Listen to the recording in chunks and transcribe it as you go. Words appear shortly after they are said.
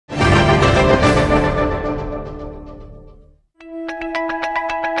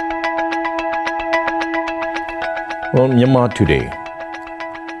Well, Myanmar today,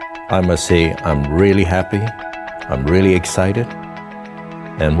 I must say I'm really happy, I'm really excited,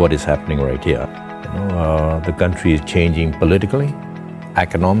 and what is happening right here. The country is changing politically,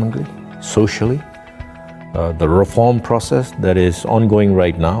 economically, socially. The reform process that is ongoing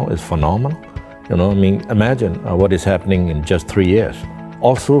right now is phenomenal. Imagine what is happening in just 3 years.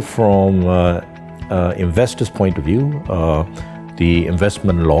 Also from investors' point of view, the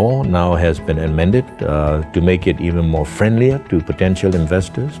investment law now has been amended to make it even more friendlier to potential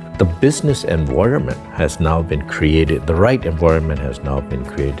investors. The business environment has now been created. The right environment has now been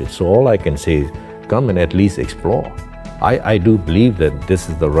created. So all I can say is come and at least explore. I do believe that this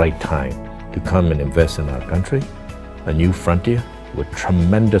is the right time to come and invest in our country, a new frontier with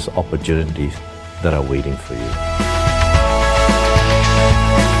tremendous opportunities that are waiting for you.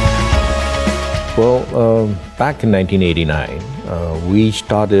 Well, back in 1989, we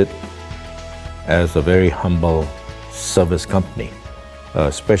started as a very humble service company,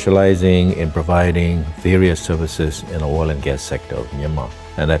 specializing in providing various services in the oil and gas sector of Myanmar,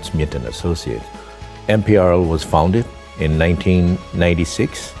 and that's Myint & Associates. MPRL was founded in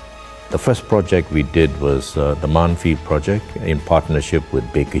 1996. The first project we did was the Myint Field project in partnership with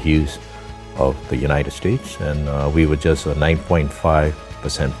Baker Hughes of the United States, and we were just a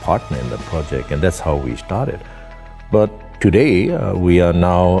 9.5% partner in the project, and that's how we started. But today, we are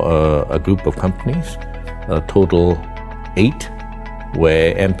now a group of companies, a total 8,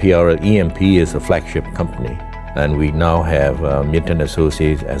 where MPRL E&P is a flagship company. And we now have Myint &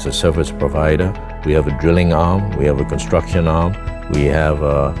 Associates as a service provider. We have a drilling arm, we have a construction arm, we have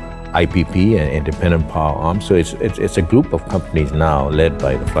a IPP, an independent power arm. So it's a group of companies now led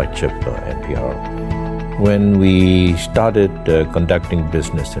by the flagship MPRL. When we started conducting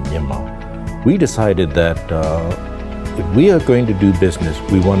business in Myanmar, we decided that if we are going to do business,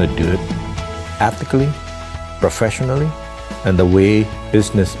 we want to do it ethically, professionally, and the way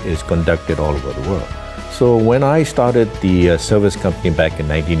business is conducted all over the world. So when I started the service company back in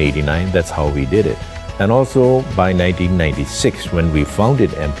 1989, that's how we did it. And also by 1996, when we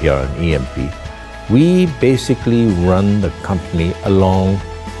founded MPRL E&P, we basically run the company along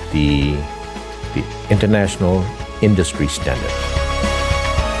the international industry standards.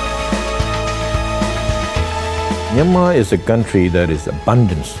 Myanmar is a country that is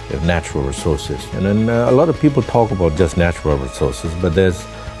abundance of natural resources. And then a lot of people talk about just natural resources, but there's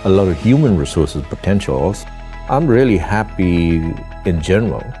a lot of human resources potential also. I'm really happy in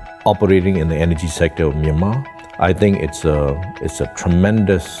general operating in the energy sector of Myanmar. I think it's a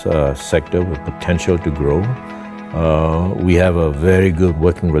tremendous sector with potential to grow. We have a very good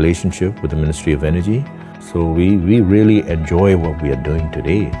working relationship with the Ministry of Energy. So we really enjoy what we are doing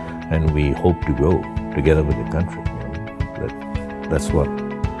today, and we hope to grow together with the country. That's what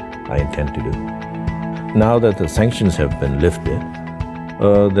I intend to do. Now that the sanctions have been lifted,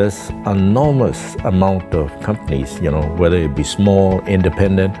 there's enormous amount of companies, whether it be small,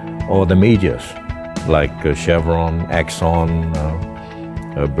 independent, or the majors, like Chevron, Exxon,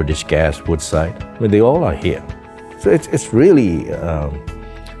 British Gas, Woodside. They all are here. So it's really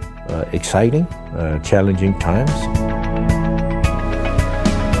exciting, challenging times.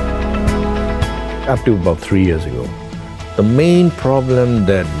 Up to about 3 years ago, the main problem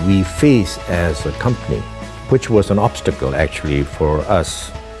that we face as a company, which was an obstacle actually for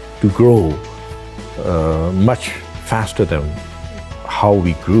us to grow much faster than how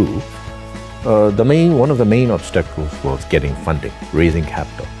we grew, one of the main obstacles was getting funding, raising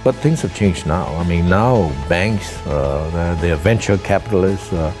capital. But things have changed now. Now banks, their venture capitalists,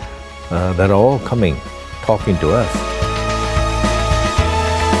 that are all coming, talking to us.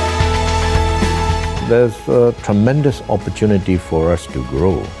 There's a tremendous opportunity for us to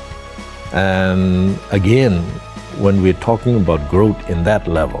grow. And again, when we're talking about growth in that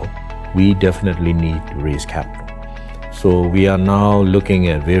level, we definitely need to raise capital. So we are now looking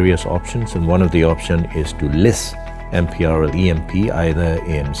at various options, and one of the options is to list MPRL E&P either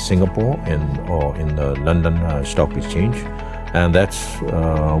in Singapore or in the London Stock Exchange. And that's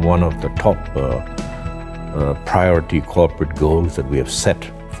one of the top priority corporate goals that we have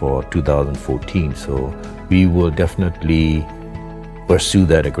set for 2014. So we will definitely pursue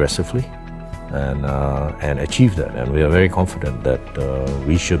that aggressively and achieve that. And we are very confident that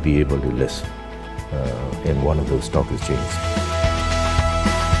we should be able to list in one of those stock exchanges.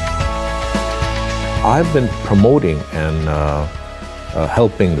 I've been promoting and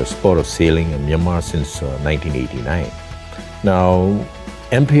helping the sport of sailing in Myanmar since 1989. Now,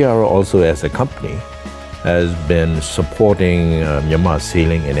 MPRL also as a company has been supporting Myanmar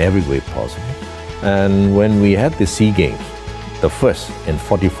sailing in every way possible. And when we had the SEA Games, the first in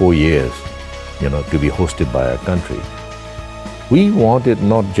 44 years, to be hosted by our country. We wanted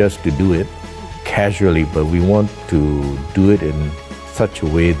not just to do it casually, but we want to do it in such a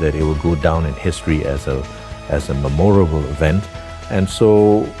way that it will go down in history as a memorable event. And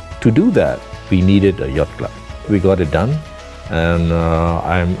so to do that, we needed a yacht club. We got it done, and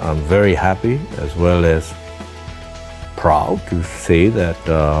I'm very happy as well as proud to say that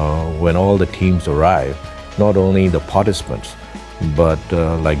when all the teams arrived, not only the participants, but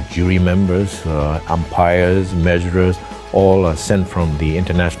like jury members, umpires, measurers, all are sent from the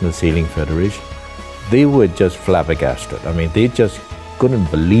International Sailing Federation. They were just flabbergasted. I mean, they just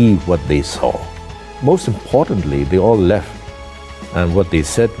couldn't believe what they saw. Most importantly, they all left, and what they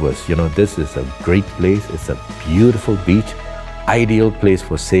said was, this is a great place, it's a beautiful beach, ideal place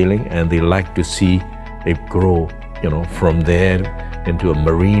for sailing, and they like to see it grow, from there into a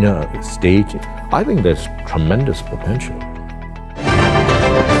marina stage. I think there's tremendous potential.